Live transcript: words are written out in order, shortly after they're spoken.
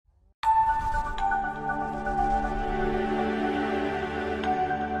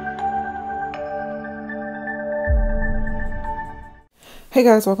Hey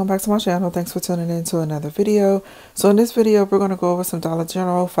guys, welcome back to my channel. Thanks for tuning in to another video. So in this video, we're going to go over some Dollar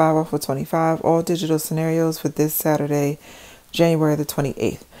General 5 off of 25 all digital scenarios for this Saturday, January the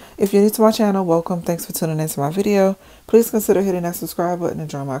 28th. If you're new to my channel, welcome. Thanks for tuning into my video. Please consider hitting that subscribe button and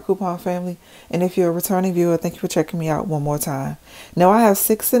join my coupon family. And if you're a returning viewer, thank you for checking me out one more time. Now I have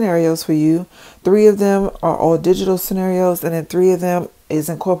 6 scenarios for you. 3 of them are all digital scenarios, and then 3 of them is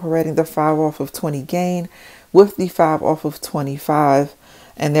incorporating the 5 off of 20 gain with the 5 off of 25.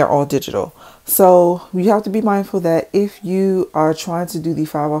 And they're all digital. So you have to be mindful that if you are trying to do the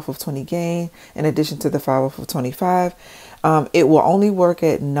 5 off of 20 gain in addition to the 5 off of 25, it will only work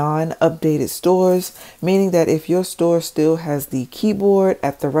at non-updated stores, meaning that if your store still has the keyboard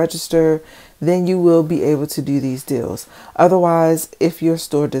at the register, then you will be able to do these deals. Otherwise, if your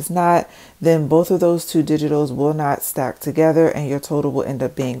store does not, then both of those 2 digitals will not stack together and your total will end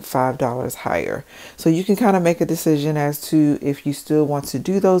up being $5 higher. So you can kind of make a decision as to if you still want to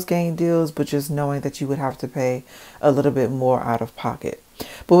do those gain deals, but just knowing that you would have to pay a little bit more out of pocket.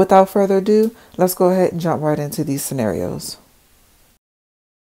 But without further ado, let's go ahead and jump right into these scenarios.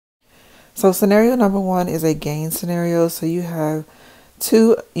 So scenario number 1 is a gain scenario. So you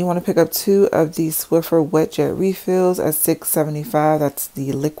want to pick up 2 of the Swiffer Wet Jet refills at $6.75. That's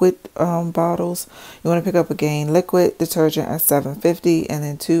the liquid bottles. You want to pick up a Gain liquid detergent at $7.50, and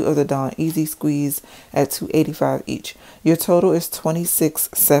then 2 of the Dawn Easy Squeeze at $2.85 each. Your total is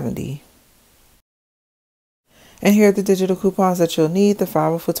 $26.70. And here are the digital coupons that you'll need. The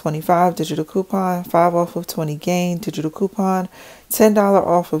 5 off of 25 digital coupon, 5 off of 20 gain digital coupon, $10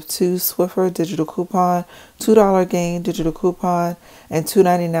 off of 2 Swiffer digital coupon, $2 gain digital coupon, and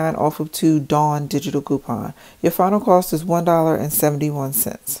 $2.99 off of 2 Dawn digital coupon. Your final cost is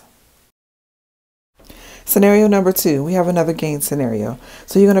 $1.71. Scenario number 2, we have another gain scenario.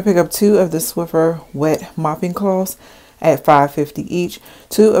 So you're going to pick up 2 of the Swiffer wet mopping cloths at $5.50 each,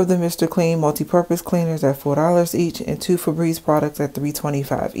 2 of the Mr. Clean multi-purpose cleaners at $4 each, and 2 Febreze products at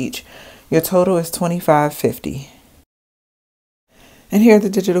 $3.25 each. Your total is $25.50. And here are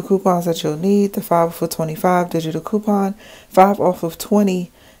the digital coupons that you'll need. The 5 off of 25 digital coupon, 5 off of 20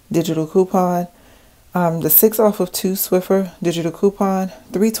 digital coupon, the 6 off of 2 Swiffer digital coupon,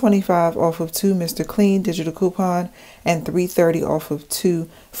 $3.25 off of 2 Mr. Clean digital coupon, and $3.30 off of 2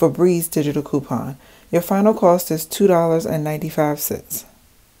 Febreze digital coupon. Your final cost is $2.95.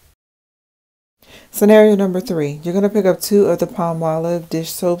 Scenario number 3, you're going to pick up 2 of the Palmolive dish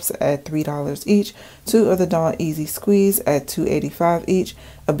soaps at $3 each, 2 of the Dawn Easy Squeeze at $2.85 each,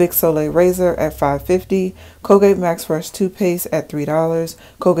 a Big Soleil razor at $5.50, Colgate Max Fresh toothpaste at $3,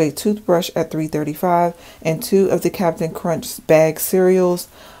 Colgate toothbrush at $3.35, and 2 of the Captain Crunch bag cereals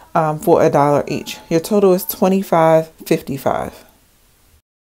for $1 each. Your total is $25.55.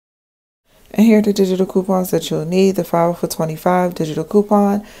 And here are the digital coupons that you'll need. The 5 off of 25 digital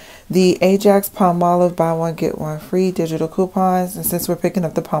coupon, the Ajax Palmolive buy one get one free digital coupons, and since we're picking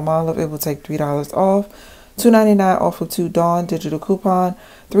up the Palmolive, it will take $3 off. $2.99 off of 2 Dawn digital coupon,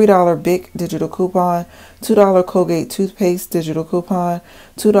 $3 Bic digital coupon, $2 Colgate toothpaste digital coupon,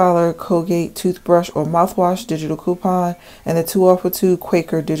 $2 Colgate toothbrush or mouthwash digital coupon, and the 2 off of 2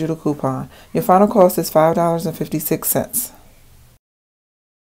 Quaker digital coupon. Your final cost is $5.56.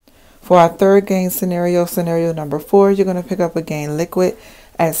 For our third gain scenario, scenario number 4, you're going to pick up a Gain liquid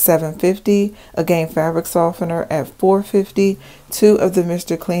at $7.50, a Gain fabric softener at $4.50, 2 of the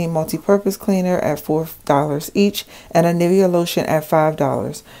Mr. Clean multi-purpose cleaner at $4 each, and a Nivea lotion at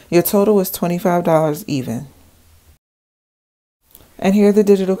 $5. Your total is $25 even. And here are the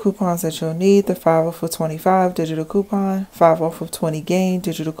digital coupons that you'll need. The 5 off of 25 digital coupon, 5 off of 20 gain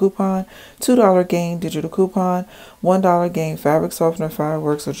digital coupon, $2 gain digital coupon, $1 gain fabric softener,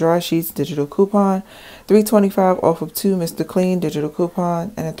 fireworks or dry sheets digital coupon, $3.25 off of 2 Mr. Clean digital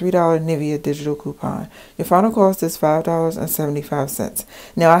coupon, and a $3 Nivea digital coupon. Your final cost is $5.75.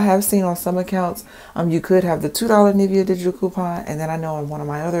 Now I have seen on some accounts you could have the $2 Nivea digital coupon, and then I know on one of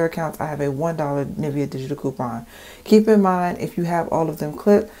my other accounts I have a $1 Nivea digital coupon. Keep in mind, if you have all of them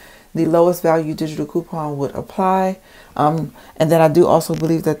clipped, the lowest value digital coupon would apply. And then I do also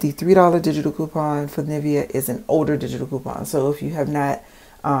believe that the $3 digital coupon for Nivea is an older digital coupon. So if you have not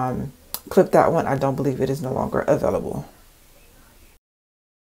clipped that one, I don't believe it is no longer available.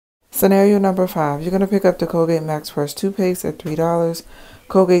 Scenario number 5, you're going to pick up the Colgate Max Fresh toothpaste at $3,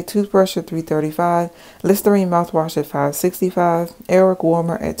 Colgate toothbrush at $3.35, Listerine mouthwash at $5.65, Airwick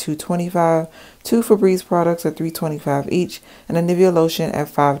warmer at $2.25, 2 Febreze products at $3.25 each, and a Nivea lotion at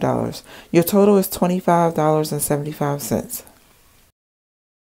 $5. Your total is $25.75.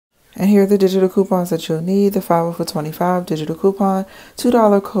 And here are the digital coupons that you'll need. The 5 for 25 digital coupon,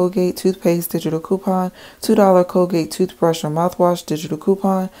 $2 Colgate toothpaste digital coupon, $2 Colgate toothbrush or mouthwash digital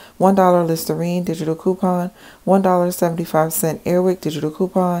coupon, $1 Listerine digital coupon, $1.75 Airwick digital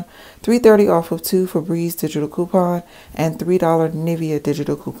coupon, $3.30 off of 2 Febreze digital coupon, and $3 Nivea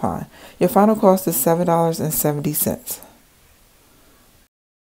digital coupon. Your final cost is $7.70.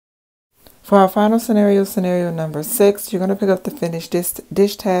 For our final scenario number 6, you're going to pick up the finished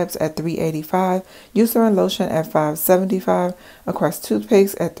dish tabs at $3.85, Eucerin lotion at $5.75, a Crest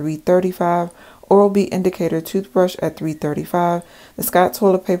toothpaste at $3.35, Oral-B indicator toothbrush at $3.35, the Scott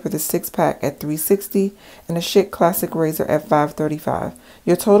toilet paper, the 6-pack at $3.60, and the Schick classic razor at $5.35.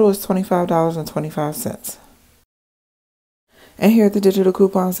 Your total is $25.25. And here are the digital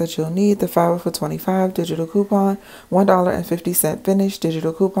coupons that you'll need. The 5 for 25 digital coupon, $1.50 finish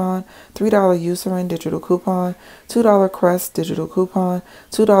digital coupon, $3 Eucerin digital coupon, $2 Crest digital coupon,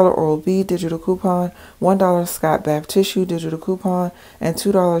 $2 Oral-B digital coupon, $1 Scott bath tissue digital coupon, and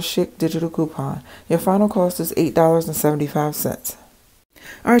 $2 Schick digital coupon. Your final cost is $8.75.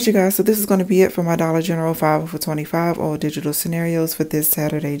 Alright you guys, so this is going to be it for my Dollar General 5 for 25 all digital scenarios for this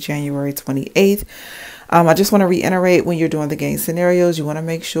Saturday, January 28th. I just want to reiterate, when you're doing the gain scenarios, you want to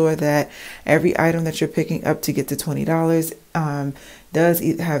make sure that every item that you're picking up to get to $20 does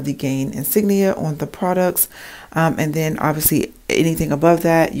have the gain insignia on the products. And then obviously anything above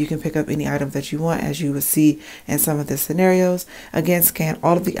that, you can pick up any item that you want, as you will see in some of the scenarios. Again, scan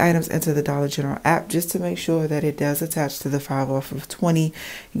all of the items into the Dollar General app just to make sure that it does attach to the 5 off of 20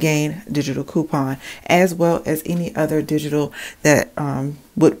 gain digital coupon, as well as any other digital that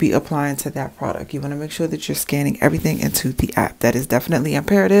would be applying to that product. You want to make sure that you're scanning everything into the app. That is definitely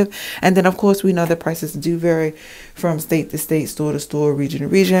imperative. And then of course we know that prices do vary from state to state, store to store, region to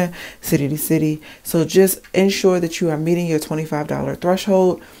region, city to city. So just ensure that you are meeting your $25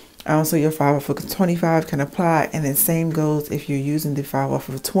 threshold. So your 5 off of 25 can apply, and then same goes if you're using the 5 off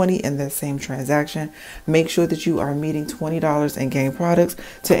of 20 in that same transaction. Make sure that you are meeting $20 in gain products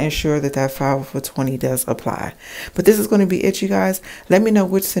to ensure that that 5 off of 20 does apply. But this is going to be it, you guys. Let me know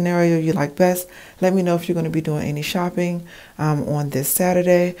which scenario you like best. Let me know if you're going to be doing any shopping on this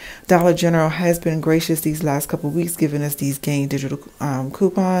Saturday. Dollar General has been gracious these last couple of weeks, giving us these gain digital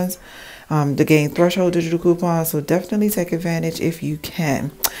coupons. The gain threshold digital coupons, so definitely take advantage if you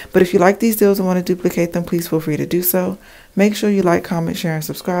can. But if you like these deals and want to duplicate them, please feel free to do so. Make sure you like, comment, share, and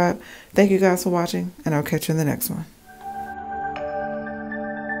subscribe. Thank you guys for watching, and I'll catch you in the next one.